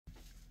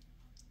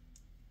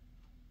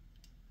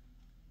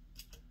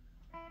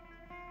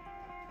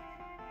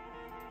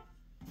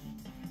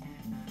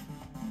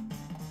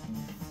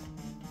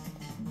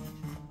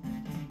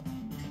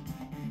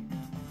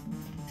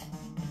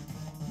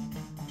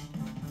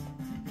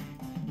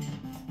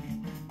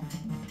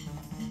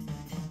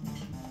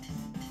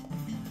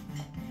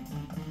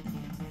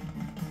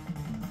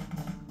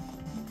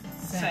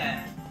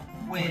sand,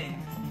 wind,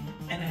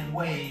 and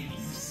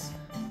waves.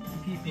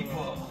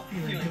 People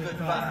feeling good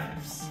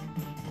vibes.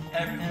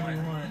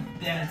 Everyone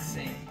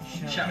dancing.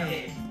 Shout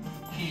hey,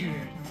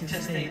 here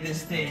to stay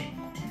this day.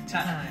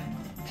 Time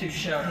to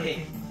shout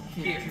hey,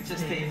 here to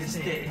stay this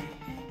day.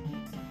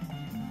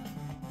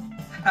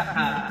 Ha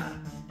ha,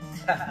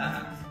 ha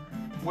ha.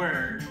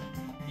 Word,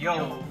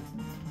 yo,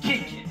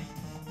 kick it,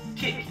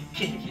 kick it,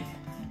 kick it.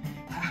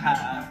 Ha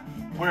ha,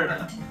 word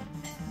up.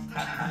 Ha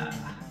ha,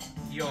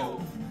 yo,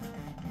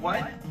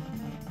 what?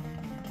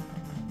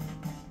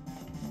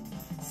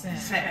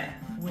 Sand,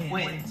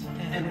 wind,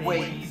 and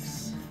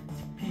waves.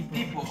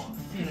 People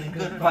feeling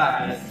good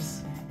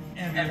vibes.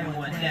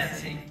 Everyone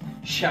dancing.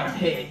 Shout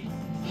hey,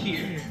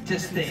 here to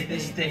stay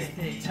this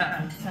day.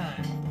 Time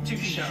to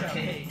shout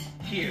hey,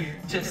 here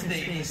to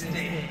stay this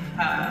day.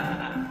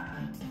 Ha.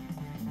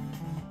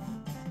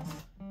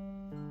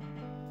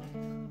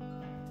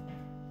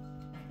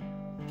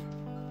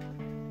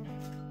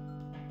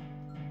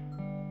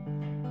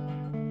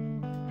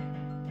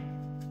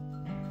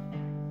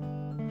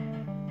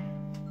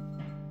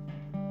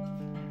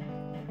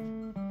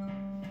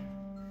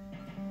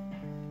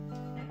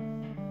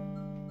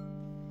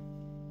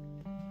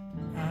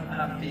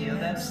 I feel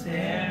them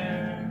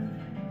stare,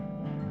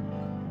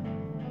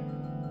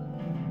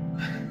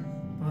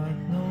 but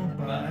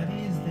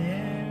nobody's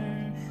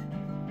there.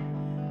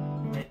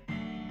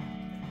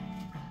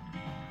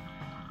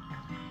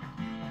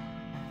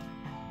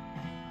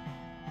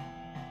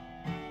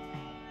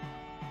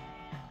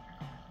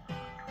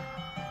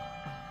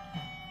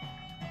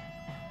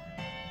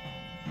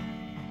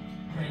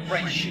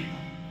 Right shoe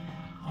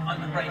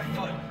on the right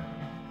foot,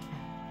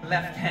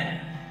 left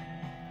hand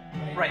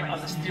right on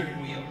the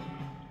steering wheel.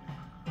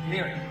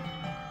 Leering,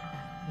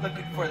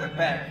 looking for the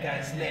bad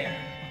guy's lair.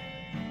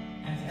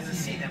 As I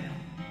see them,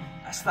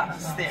 I stop and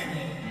stare.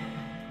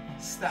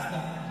 Stop,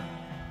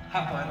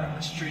 hop out on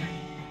the street.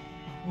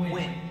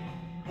 Wind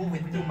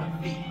moving through my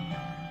feet.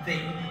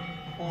 They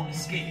won't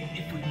escape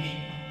if we meet.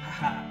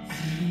 Haha,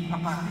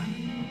 papa,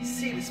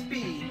 see the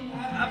speed.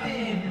 I'm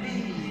in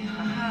need.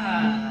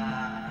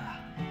 Haha,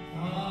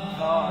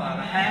 thought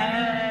I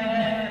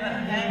had a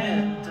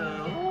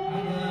handle.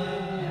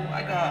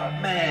 I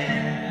got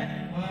mad.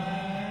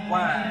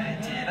 Why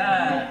did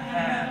I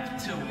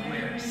have to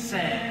wear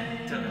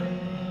sandals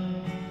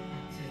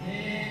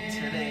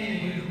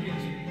today?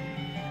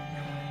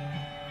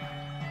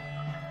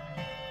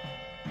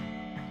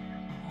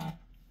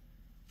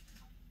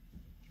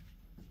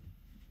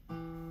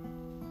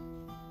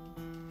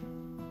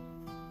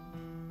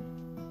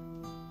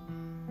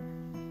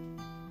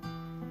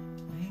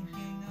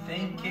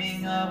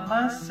 Thinking of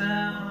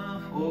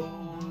myself, oh,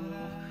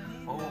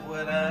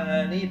 but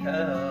I need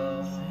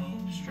help.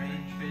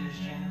 Strange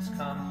visions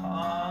come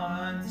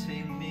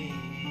haunting me.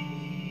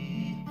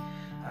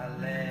 I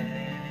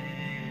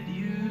let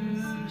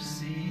you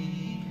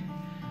see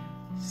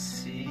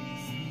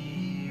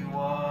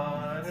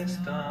what it's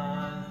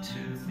done to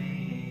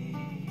me.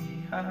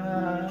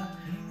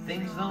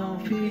 Things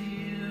don't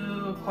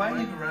feel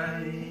quite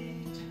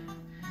right.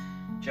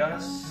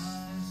 Just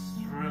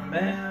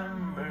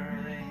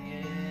remembering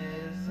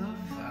is a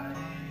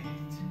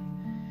fight.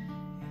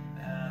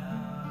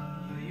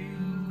 Now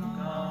you've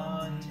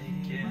gone,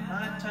 taking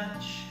my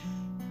touch.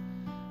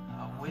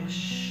 I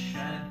wish I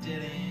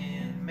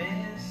didn't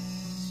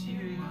miss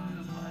you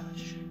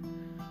much.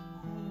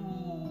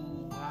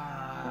 Ooh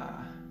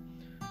ah,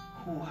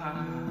 ooh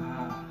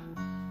ah,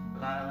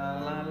 la la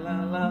la la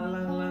la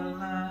la la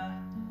la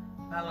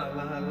la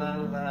la la la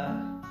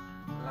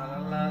la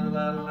la la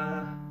la la.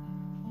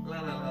 La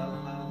la la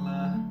la la,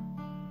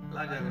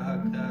 la ga la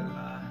ga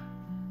la,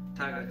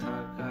 ta ga ta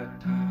ga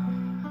ta.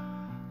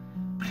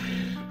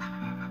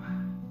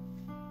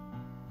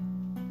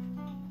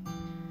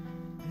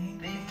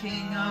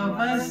 Thinking of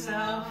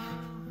myself,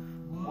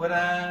 would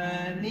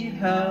I need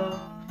help?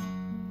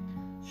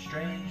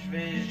 Strange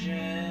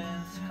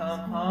visions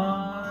come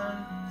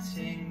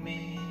haunting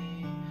me.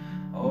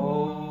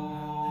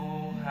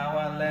 Oh, how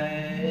I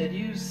let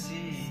you see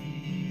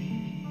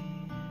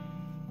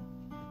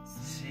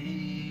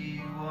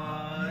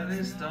what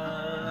is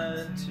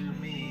done to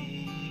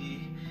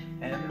me.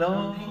 And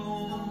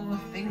no,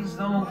 things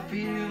don't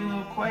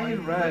feel quite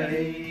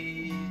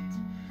right.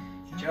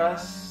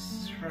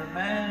 Just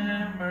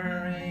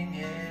remembering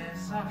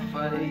is a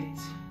fight.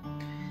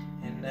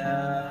 And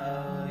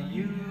now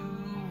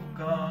you've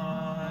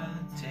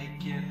gone,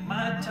 taking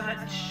my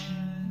touch.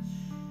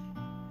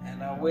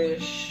 And I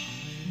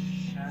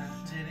wish I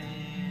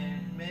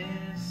didn't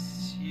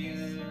miss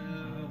you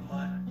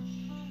much.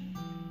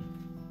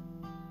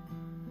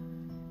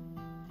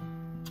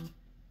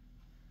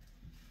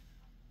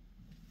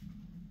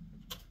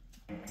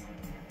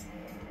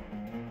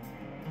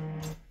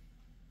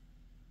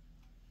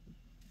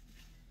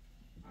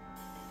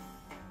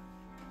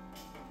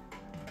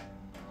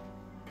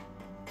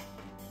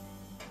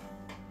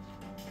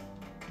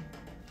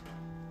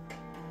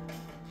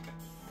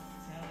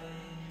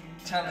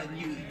 Telling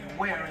you you're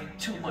wearing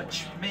too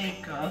much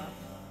makeup.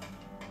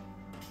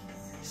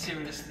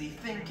 seriously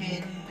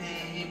thinking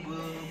they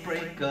will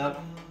break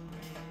up.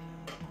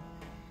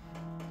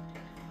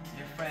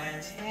 Your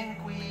friends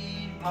think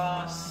we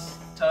lost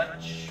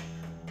touch,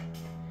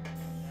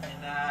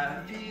 and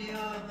I feel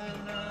the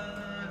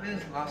love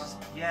is lost.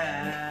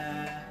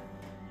 Yeah,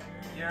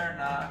 you're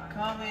not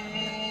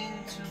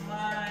coming to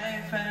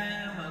my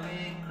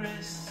family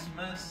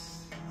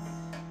Christmas.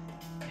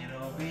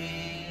 It'll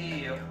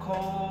be a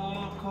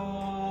cold,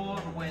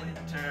 cold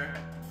winter.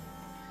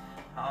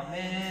 I'll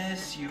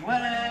miss you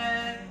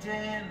at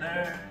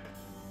dinner.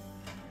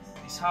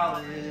 These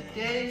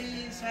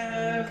holidays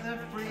have the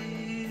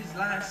freeze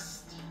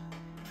last.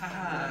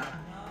 Haha,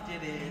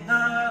 did it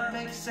not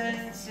make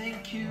sense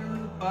in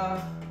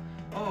Cuba?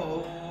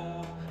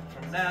 Oh,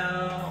 from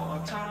now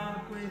I'll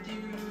talk with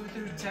you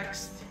through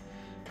text,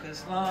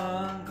 'cause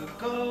long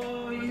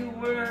ago you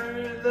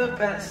were the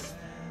best.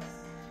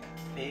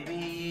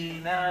 Maybe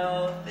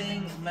now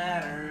things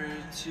matter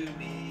to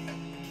me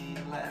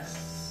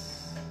less.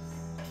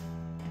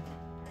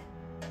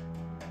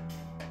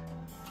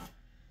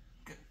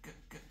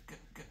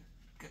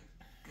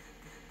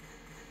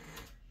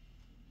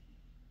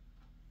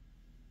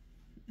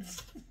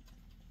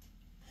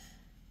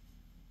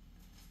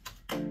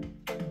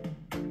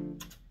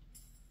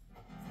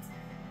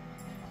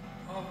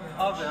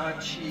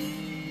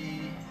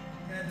 Overachi,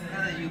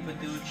 ale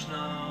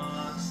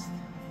jubedučnost,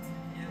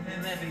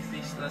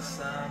 nevypísla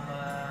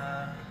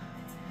sama,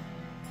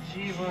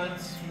 život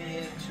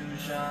je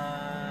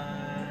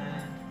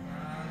tužan,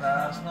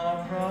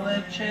 prázdno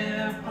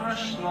proleče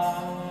prošlo,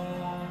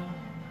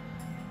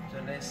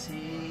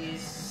 donesi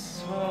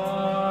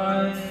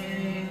svoj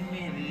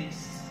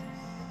miris,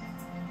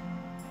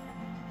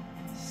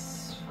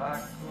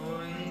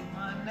 spakuj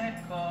ma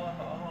neko.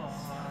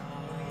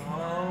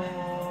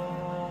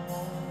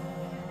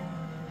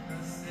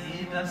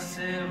 Da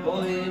se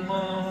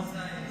volimo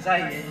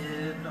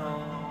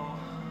zajedno.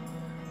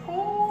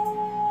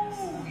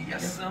 Ja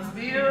sam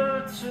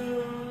bio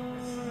tu,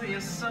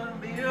 ja sam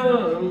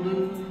bio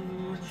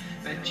lud,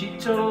 već i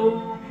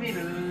to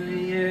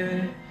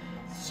miruje,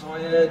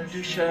 svoja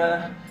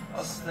duša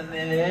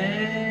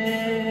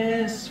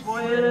ostane,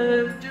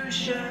 svoja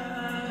duša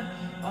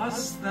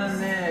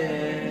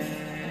ostane.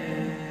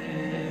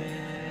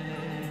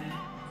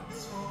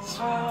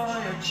 Svoje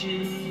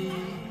oči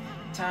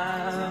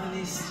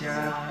tamni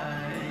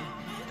sjaj,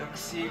 dok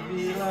si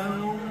bila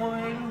u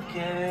moj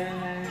ruke.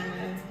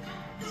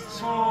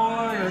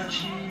 Svoje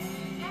oči,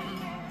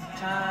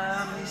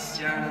 tamni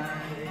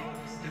sjaj,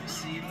 dok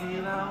si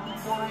bila u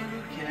moj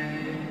ruke.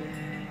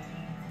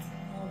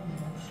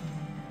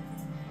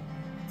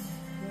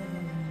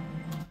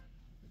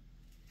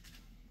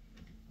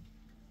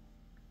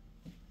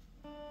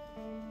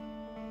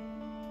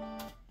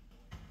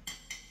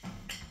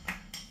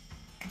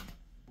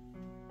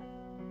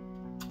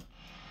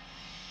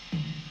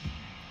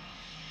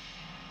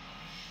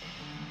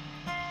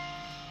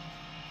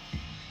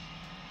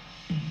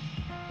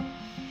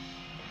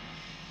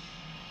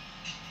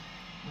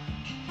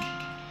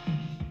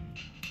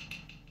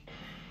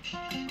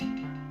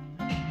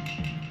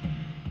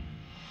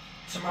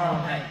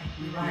 Tomorrow night,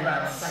 we ride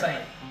on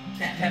sight.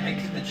 Can't make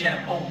it to the gym,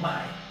 oh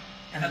my.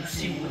 And I'm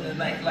see you with a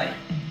nightlight.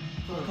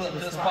 Pull up to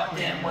the spot,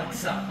 damn,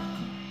 what's up?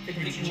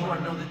 Figured you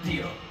wanna know the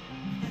deal.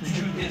 The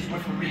truth is, we're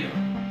for real.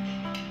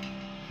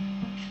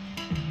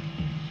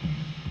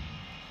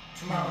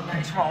 Tomorrow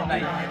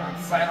night, ride on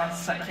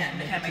sight. Can't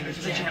make it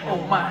to the gym,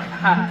 oh my.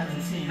 Ha.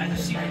 And I'm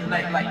see you with a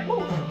nightlight.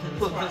 Pull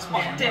up to the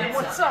spot, damn,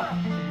 what's up?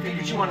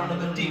 Figured you wanna know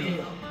the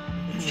deal.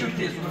 The truth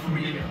is, we're for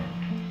real.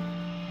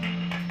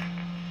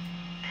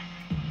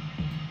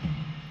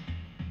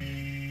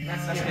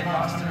 Let's get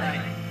lost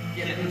tonight,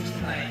 get loose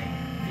tonight,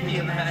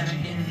 feel the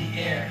magic in the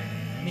air,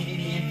 meet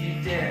me if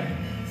you dare,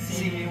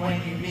 see me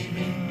when you meet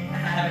me, I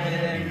have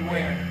it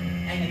everywhere,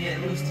 and get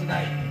loose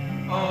tonight,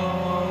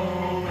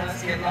 oh,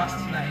 let's get lost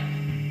tonight.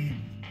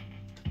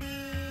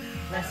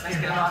 Let's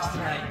get lost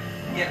tonight,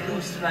 get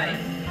loose tonight,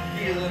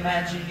 feel the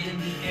magic in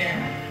the air,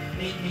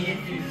 meet me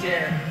if you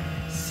dare,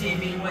 see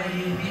me when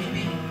you meet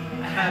me,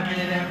 I have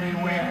it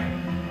everywhere,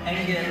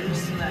 and get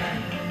loose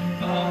tonight,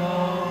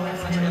 oh,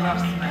 let's get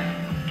lost tonight.